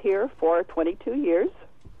business here for 22 years,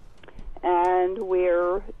 and we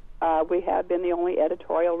have been the only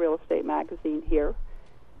editorial real estate magazine here,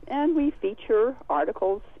 and we feature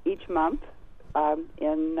articles each month.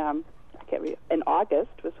 In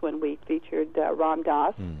August was when we featured Ram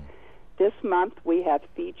Dass. This month we have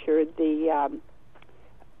featured the hang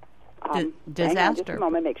on just disaster. a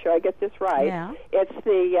moment, make sure I get this right. Yeah. It's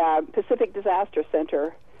the Pacific Disaster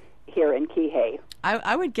Center here in Kihei.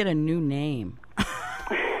 I would get a new name.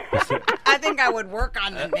 I think I would work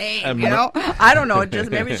on the name, I don't know.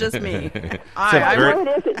 Maybe it's just me. I know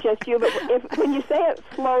it isn't just you, but when you say it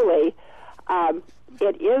slowly,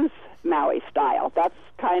 it is Maui style. That's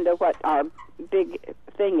kind of what our big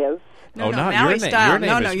thing is. No, not Maui your name. style. Your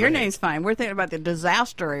name is your great. name's fine. We're thinking about the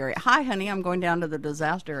disaster area. Hi, honey, I'm going down to the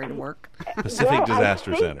disaster area to work. Pacific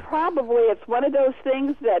Disaster I think Center. Probably it's one of those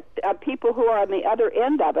things that people who are on the other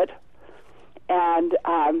end of it and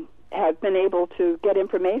have been able to get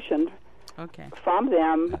information Okay. from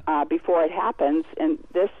them before it happens. In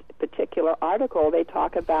this particular article, they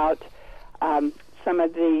talk about some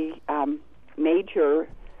of the major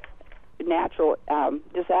natural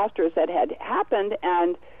disasters that had happened,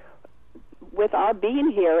 and with our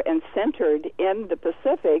being here and centered in the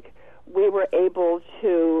Pacific, we were able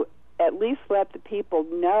to at least let the people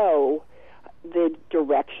know the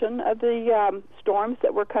direction of the storms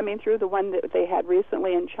that were coming through, the one that they had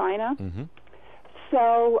recently in China. Mm-hmm.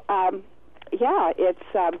 So, it's,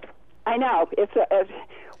 I know,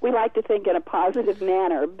 we like to think in a positive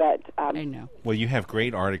manner, but... I know. Well, you have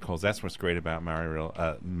great articles. That's what's great about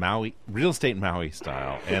Maui Real Estate Maui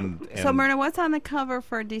Style. And So, Myrna, what's on the cover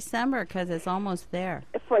for December? Because it's almost there.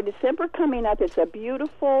 For December coming up, it's a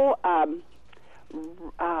beautiful...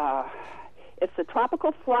 it's a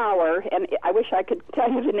tropical flower, and I wish I could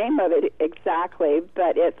tell you the name of it exactly,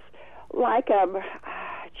 but it's like a...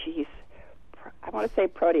 I want to say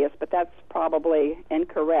Proteus, but that's probably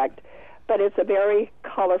incorrect. But it's a very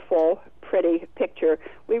colorful, pretty picture.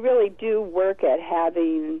 We really do work at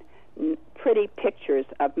having pretty pictures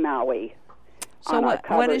of Maui. So on our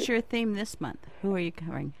what is covers. your theme this month? Who are you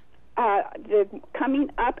covering?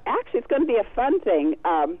 Coming up, actually, it's going to be a fun thing.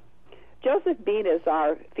 Joseph Bean is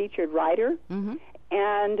our featured writer,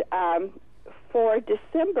 and for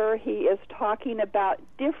December, he is talking about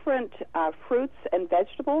different fruits and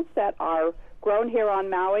vegetables that are grown here on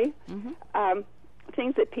Maui,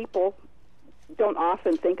 things that people don't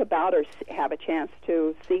often think about or have a chance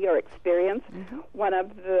to see or experience. One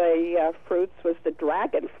of the fruits was the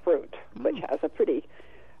dragon fruit, which has a pretty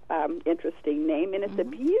interesting name, and it's a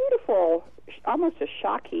beautiful, almost a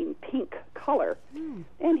shocking pink color.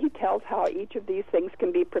 And he tells how each of these things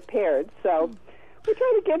can be prepared. So we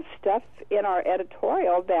try to give stuff in our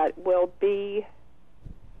editorial that will be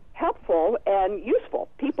helpful and useful.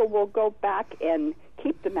 People will go back and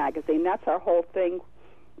keep the magazine. That's our whole thing,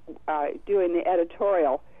 doing the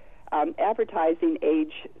editorial. Advertising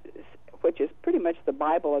age, which is pretty much the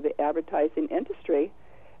Bible of the advertising industry,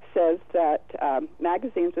 says that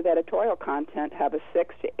magazines with editorial content have a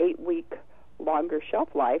 6 to 8 week longer shelf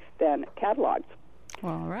life than catalogs.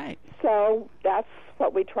 All right. So that's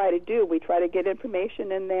what we try to do. We try to get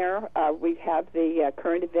information in there. We have the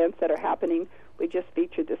current events that are happening. We just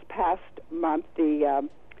featured this past month the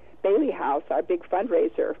Bailey House, our big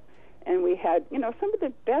fundraiser, and we had some of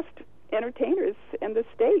the best entertainers in the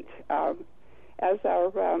state as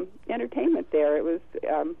our entertainment there. It was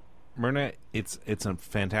Myrna, it's a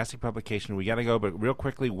fantastic publication. We got to go, but real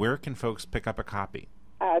quickly, where can folks pick up a copy?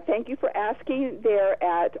 Thank you for asking. They're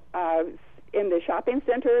at in the shopping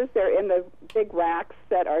centers. They're in the big racks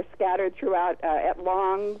that are scattered throughout at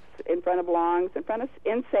Long's, in front of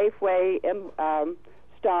in Safeway, in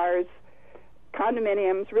Stars,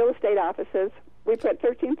 condominiums, real estate offices. We print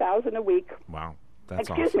 13,000 a week. Wow, that's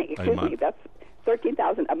Excuse me, that's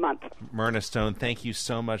 13,000 a month. Myrna Stone, thank you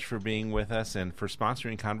so much for being with us and for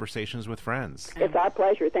sponsoring Conversations with Friends. It's our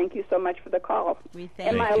pleasure. Thank you so much for the call. We thank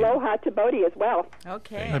and my you. aloha to Bodhi as well.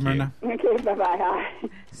 Okay. Thank you. Myrna. Okay, bye-bye. Hi.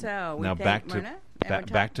 So we Now thank back to Myrna. And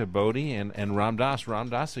we're back to Bodhi and Ram Dass. Ram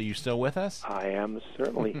Dass, are you still with us? I am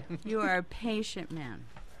certainly. You are a patient man.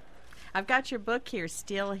 I've got your book here,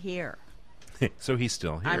 Still Here. So he's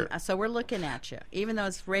still here. So we're looking at you. Even though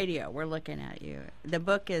it's radio, we're looking at you. The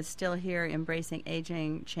book is still here, Embracing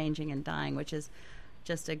Aging, Changing, and Dying, which is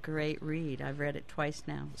just a great read. I've read it twice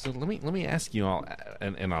now. So let me ask you all,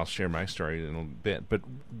 and I'll share my story in a bit, but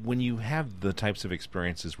when you have the types of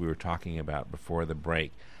experiences we were talking about before the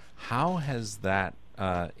break, how has that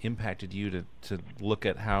impacted you to look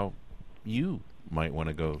at how you might want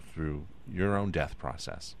to go through your own death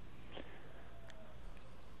process?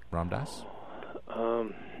 Ram Dass?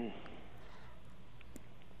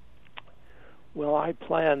 Well, I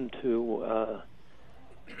plan to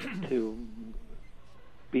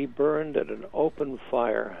be burned at an open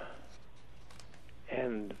fire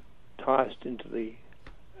and tossed into the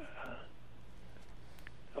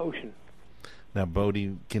ocean. Now,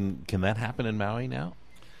 Bodhi, can that happen in Maui now?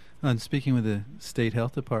 And speaking with the state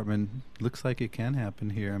health department, looks like it can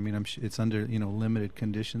happen here. I mean, it's under limited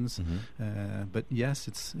conditions, but yes,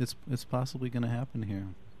 it's possibly going to happen here.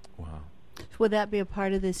 Wow. Would that be a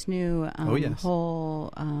part of this new yes.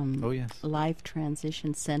 whole yes. life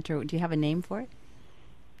transition center? Do you have a name for it?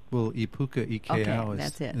 Well, Ipuka Ikeau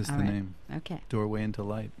that's it. is All the right. name. Okay. Doorway into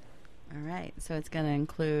light. All right. So it's going to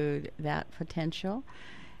include that potential.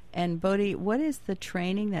 And Bodhi, what is the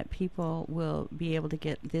training that people will be able to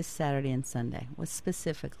get this Saturday and Sunday? What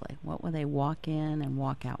specifically? What will they walk in and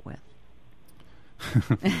walk out with?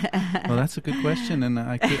 Well, that's a good question, and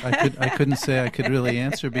I couldn't say I could really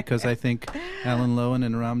answer, because I think Alan Lowen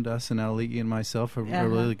and Ram Dass and Ali and myself are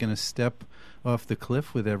really going to step off the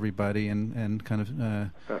cliff with everybody and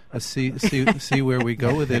kind of see where we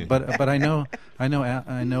go with it. But I know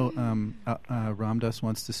Ram Dass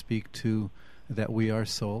wants to speak to that we are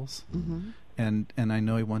souls, and I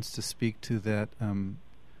know he wants to speak to that.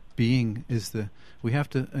 Being is we have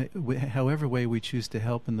to, however way we choose to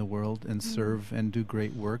help in the world and serve and do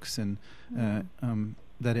great works, and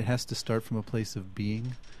that it has to start from a place of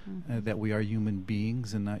being, that we are human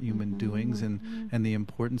beings and not human doings, and the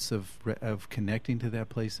importance of connecting to that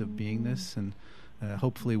place of beingness, and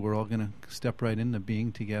hopefully we're all going to step right into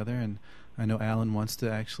being together. And I know Alan wants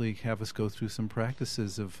to actually have us go through some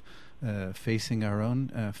practices of facing our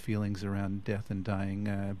own feelings around death and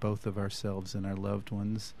dying, both of ourselves and our loved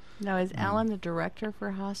ones. Now, is Alan the director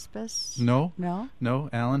for hospice? No.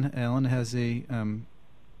 Alan has a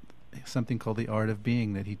something called the Art of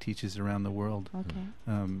Being that he teaches around the world.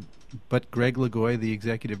 Okay. But Greg Lagoy, the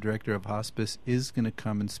executive director of hospice, is going to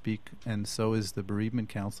come and speak, and so is the bereavement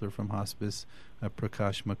counselor from hospice,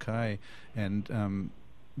 Prakash Mackay, and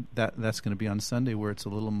that's going to be on Sunday, where it's a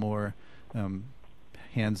little more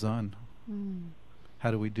hands-on. How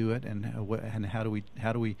do we do it, and what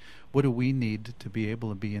do we need to be able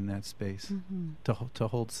to be in that space, to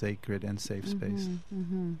hold sacred and safe space,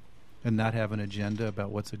 and not have an agenda about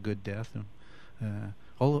what's a good death,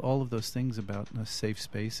 all of those things about a safe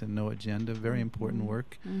space and no agenda. Very important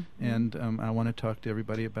work. And I want to talk to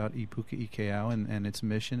everybody about Ipuka Ikeau and its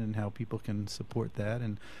mission and how people can support that.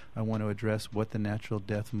 And I want to address what the natural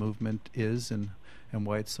death movement is and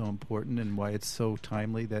why it's so important and why it's so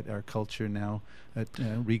timely that our culture now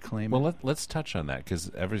reclaim Well, it. let's touch on that,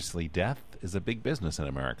 because obviously death is a big business in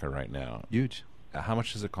America right now. Huge. How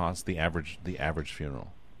much does it cost the average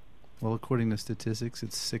funeral? Well, according to statistics,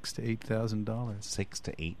 it's $6,000 to $8,000. $6,000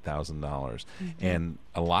 to $8,000, and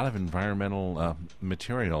a lot of environmental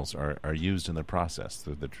materials are used in the process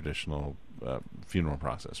through the traditional funeral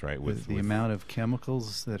process, right? With the amount of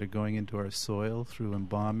chemicals that are going into our soil through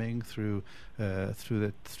embalming, through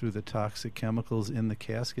the toxic chemicals in the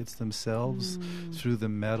caskets themselves, through the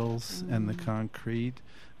metals and the concrete,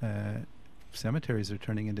 cemeteries are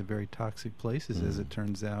turning into very toxic places, as it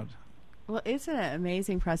turns out. Well, it's an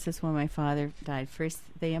amazing process. When my father died, first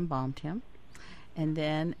they embalmed him, and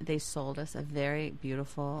then they sold us a very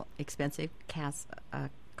beautiful, expensive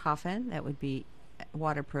coffin that would be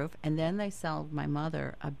waterproof, and then they sold my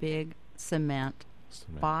mother a big cement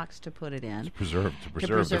box to put it in. To preserve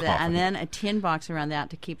the that, coffin. and then a tin box around that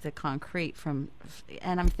to keep the concrete from...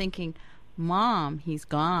 And I'm thinking, Mom, he's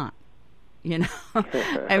gone. You know,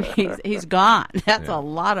 I mean, he's gone. That's a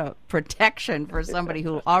lot of protection for somebody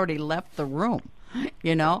who already left the room.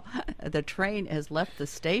 You know, the train has left the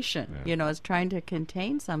station. You know, it's trying to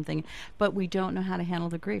contain something, but we don't know how to handle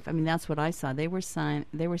the grief. I mean, that's what I saw. They were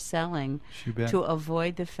selling to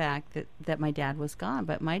avoid the fact that my dad was gone.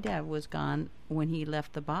 But my dad was gone when he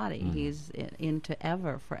left the body. He's into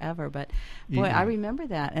forever. But boy, Yeah. I remember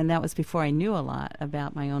that, and that was before I knew a lot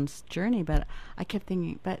about my own journey. But I kept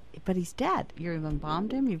thinking, but he's dead. You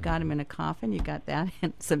embalmed him. You've got him in a coffin. You got that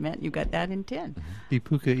in cement. You got that in tin.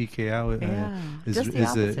 Ipuka Ikeau just the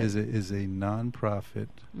opposite. is a non-profit,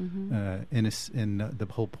 and the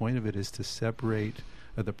whole point of it is to separate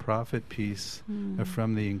the profit piece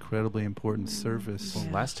from the incredibly important service. Well,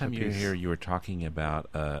 last time you were here, you were talking about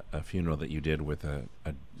a funeral that you did with a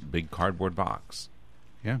big cardboard box.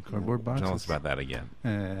 Yeah, cardboard boxes. Tell us about that again.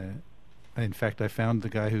 In fact, I found the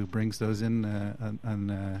guy who brings those in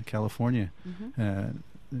on California,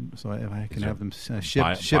 so I can have them shipped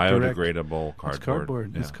direct. Biodegradable cardboard. It's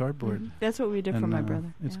cardboard. Yeah. It's cardboard. That's what we did for my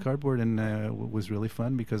brother. It's cardboard, and what was really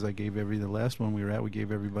fun because I gave the last one we were at, we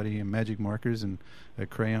gave everybody magic markers and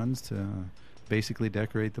crayons to basically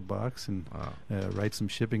decorate the box and write some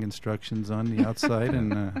shipping instructions on the outside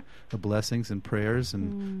and the blessings and prayers,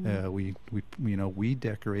 and we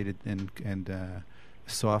decorated and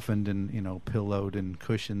softened and pillowed and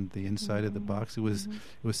cushioned the inside of the box. It was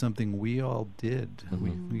something we all did.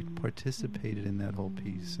 We participated in that whole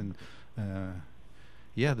piece, and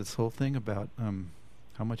this whole thing about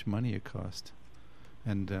how much money it cost,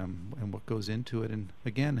 and what goes into it, and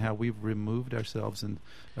again how we've removed ourselves and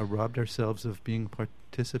robbed ourselves of being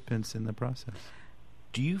participants in the process.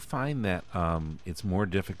 Do you find that it's more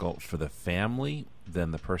difficult for the family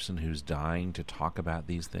than the person who's dying to talk about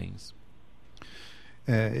these things?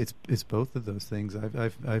 It's both of those things.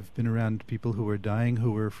 I've been around people who were dying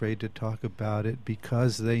who were afraid to talk about it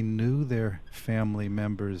because they knew their family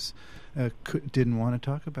members didn't want to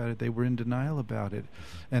talk about it. They were in denial about it.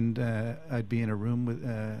 And I'd be in a room with,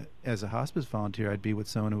 as a hospice volunteer, I'd be with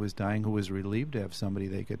someone who was dying who was relieved to have somebody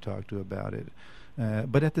they could talk to about it.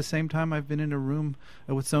 But at the same time, I've been in a room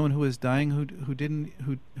with someone who was dying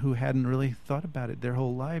who hadn't really thought about it their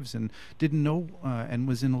whole lives and didn't know and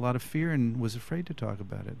was in a lot of fear and was afraid to talk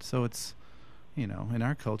about it. So it's, in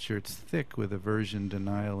our culture, it's thick with aversion,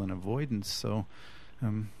 denial, and avoidance. So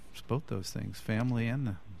it's both those things, family and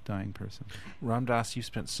the dying person. Ram Dass, you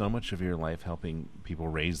spent so much of your life helping people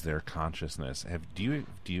raise their consciousness. Have you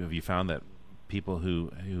found that people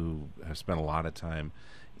who have spent a lot of time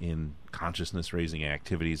in consciousness raising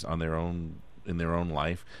activities in their own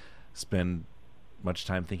life spend much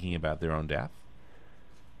time thinking about their own death?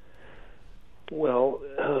 Well,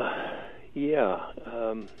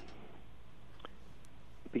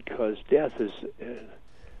 because death is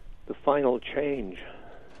the final change,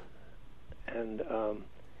 and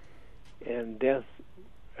death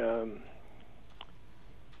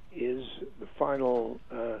is the final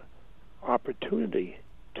opportunity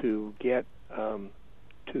to get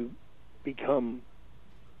to become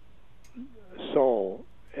soul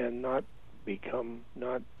and not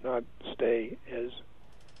stay as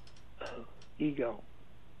ego.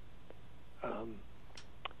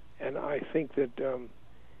 And I think that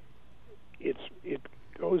it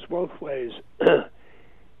goes both ways.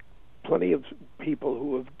 Plenty of people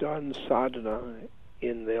who have done sadhana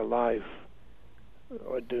in their life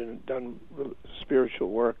or done spiritual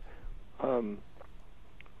work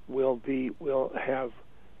will have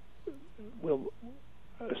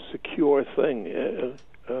a secure thing.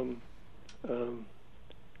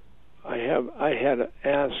 I had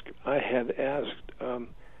asked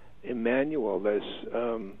Emmanuel, this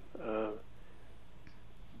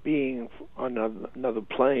being on another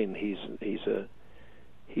plane.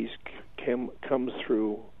 He's comes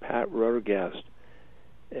through Pat Rodergast,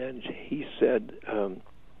 and he said,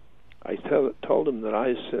 I told him that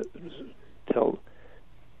I said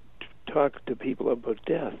talk to people about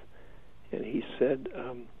death. And he said,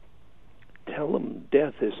 tell them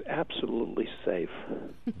death is absolutely safe.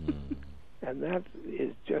 And that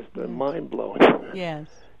is just mind-blowing. Yes,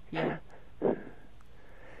 yeah.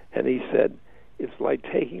 And he said, it's like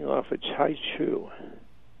taking off a chai chu.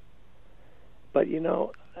 But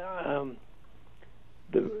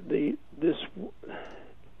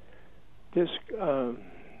this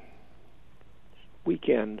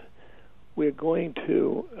weekend, we're going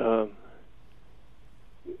to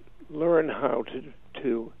learn how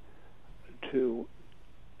to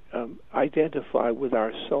identify with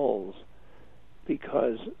our souls,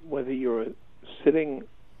 because whether you're sitting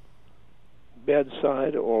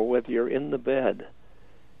bedside or whether you're in the bed,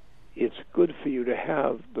 it's good for you to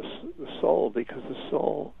have the soul, because the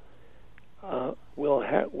soul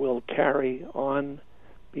will carry on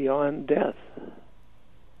beyond death.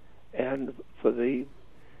 And for the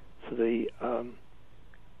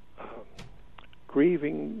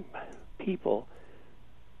grieving people,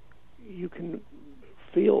 you can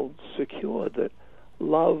feel secure that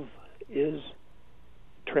love is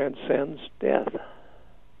transcends death.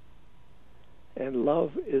 And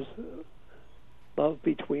love is love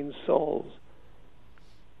between souls.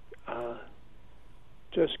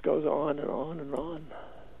 Just goes on and on and on.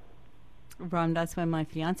 Ron, that's when my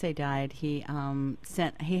fiance died. He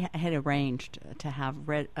had arranged to have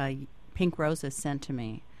pink roses sent to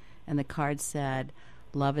me, and the card said,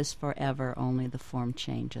 "Love is forever, only the form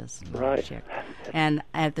changes." Right. And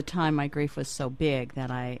at the time, my grief was so big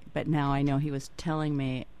but now I know he was telling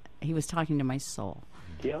me, he was talking to my soul.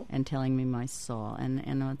 Yeah. And telling me my soul, and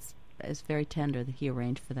it's very tender that he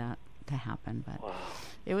arranged for that to happen. But wow.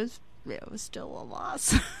 It was still a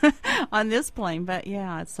loss on this plane. But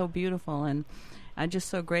yeah, it's so beautiful, and I'm just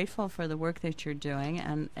so grateful for the work that you're doing.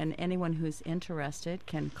 And anyone who's interested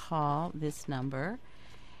can call this number,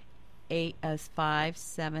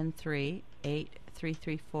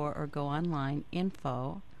 573-8334, or go online,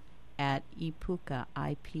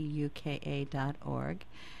 info@ipuka.org.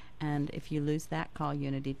 And if you lose that, call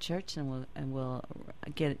Unity Church, and we'll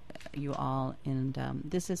get you all. And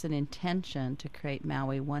this is an intention to create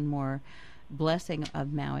Maui one more blessing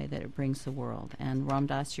of Maui that it brings the world. And Ram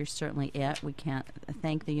Dass, you're certainly it. We can't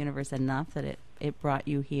thank the universe enough that it brought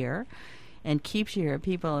you here and keeps you here.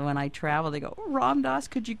 People, when I travel, they go, "Oh, Ram Dass,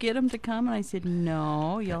 could you get him to come?" And I said,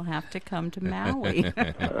 "No, you'll have to come to Maui."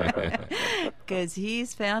 Because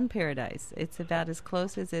he's found paradise. It's about as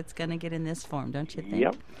close as it's going to get in this form, don't you think?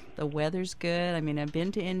 Yep. The weather's good. I mean, I've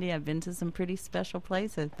been to India. I've been to some pretty special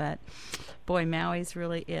places, but boy, Maui's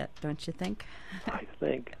really it, don't you think? I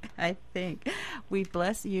think. I think. We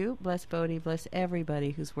bless you, bless Bodhi, bless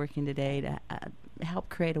everybody who's working today to help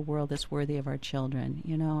create a world that's worthy of our children.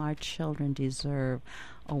 You know, our children deserve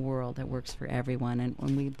a world that works for everyone. And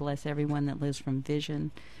when we bless everyone that lives from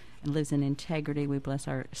vision and lives in integrity, we bless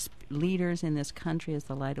our leaders in this country as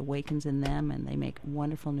the light awakens in them and they make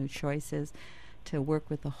wonderful new choices to work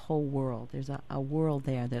with the whole world. There's a world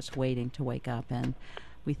there that's waiting to wake up, and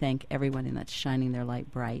we thank everyone that's shining their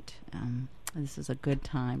light bright. This is a good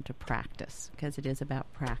time to practice, because it is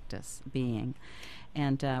about practice, being.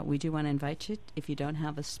 And we do want to invite you, if you don't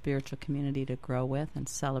have a spiritual community to grow with and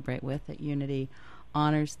celebrate with, that Unity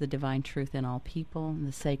honors the divine truth in all people and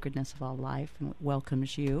the sacredness of all life and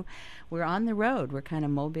welcomes you. We're on the road. We're kind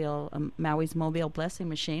of Maui's mobile blessing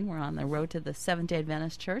machine. We're on the road to the Seventh-day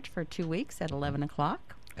Adventist Church for 2 weeks at 11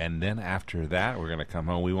 o'clock. And then after that, we're going to come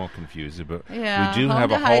home. We won't confuse you, but yeah, we do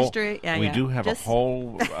have a High whole. Street. Yeah, we yeah. do have Just a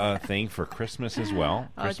whole thing for Christmas as well.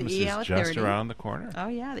 Christmas is just around the corner. Oh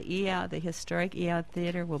yeah, the historic EO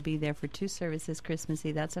Theater will be there for 2 services Christmas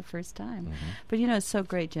Eve. That's the first time. Mm-hmm. But you know, it's so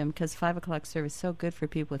great, Jim, because 5 o'clock service is so good for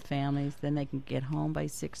people with families. Then they can get home by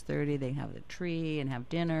 6:30. They have the tree and have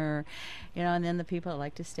dinner, you know. And then the people that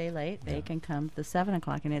like to stay late, they can come to the 7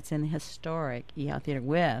 o'clock, and it's in the historic EO Theater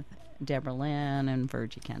with Deborah Lynn and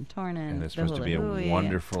Virgie Cantornan. And there's supposed to be a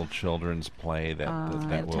wonderful children's play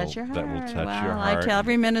that will touch your heart. Like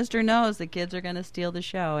every minister knows, the kids are going to steal the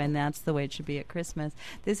show, and that's the way it should be at Christmas.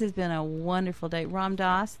 This has been a wonderful day. Ram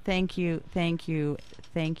Dass, thank you, thank you,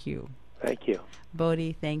 thank you. Thank you.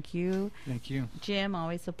 Bodhi, thank you. Thank you. Jim,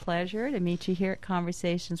 always a pleasure to meet you here at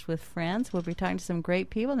Conversations with Friends. We'll be talking to some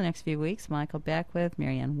great people the next few weeks. Michael Beckwith,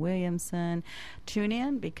 Marianne Williamson. Tune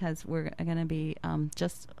in, because we're going to be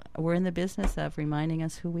we're in the business of reminding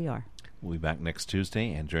us who we are. We'll be back next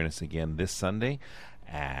Tuesday, and join us again this Sunday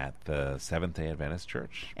at the Seventh-day Adventist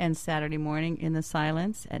Church. And Saturday morning in the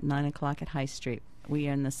Silence at 9 o'clock at High Street. We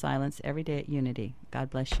are in the Silence every day at Unity. God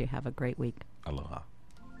bless you. Have a great week. Aloha.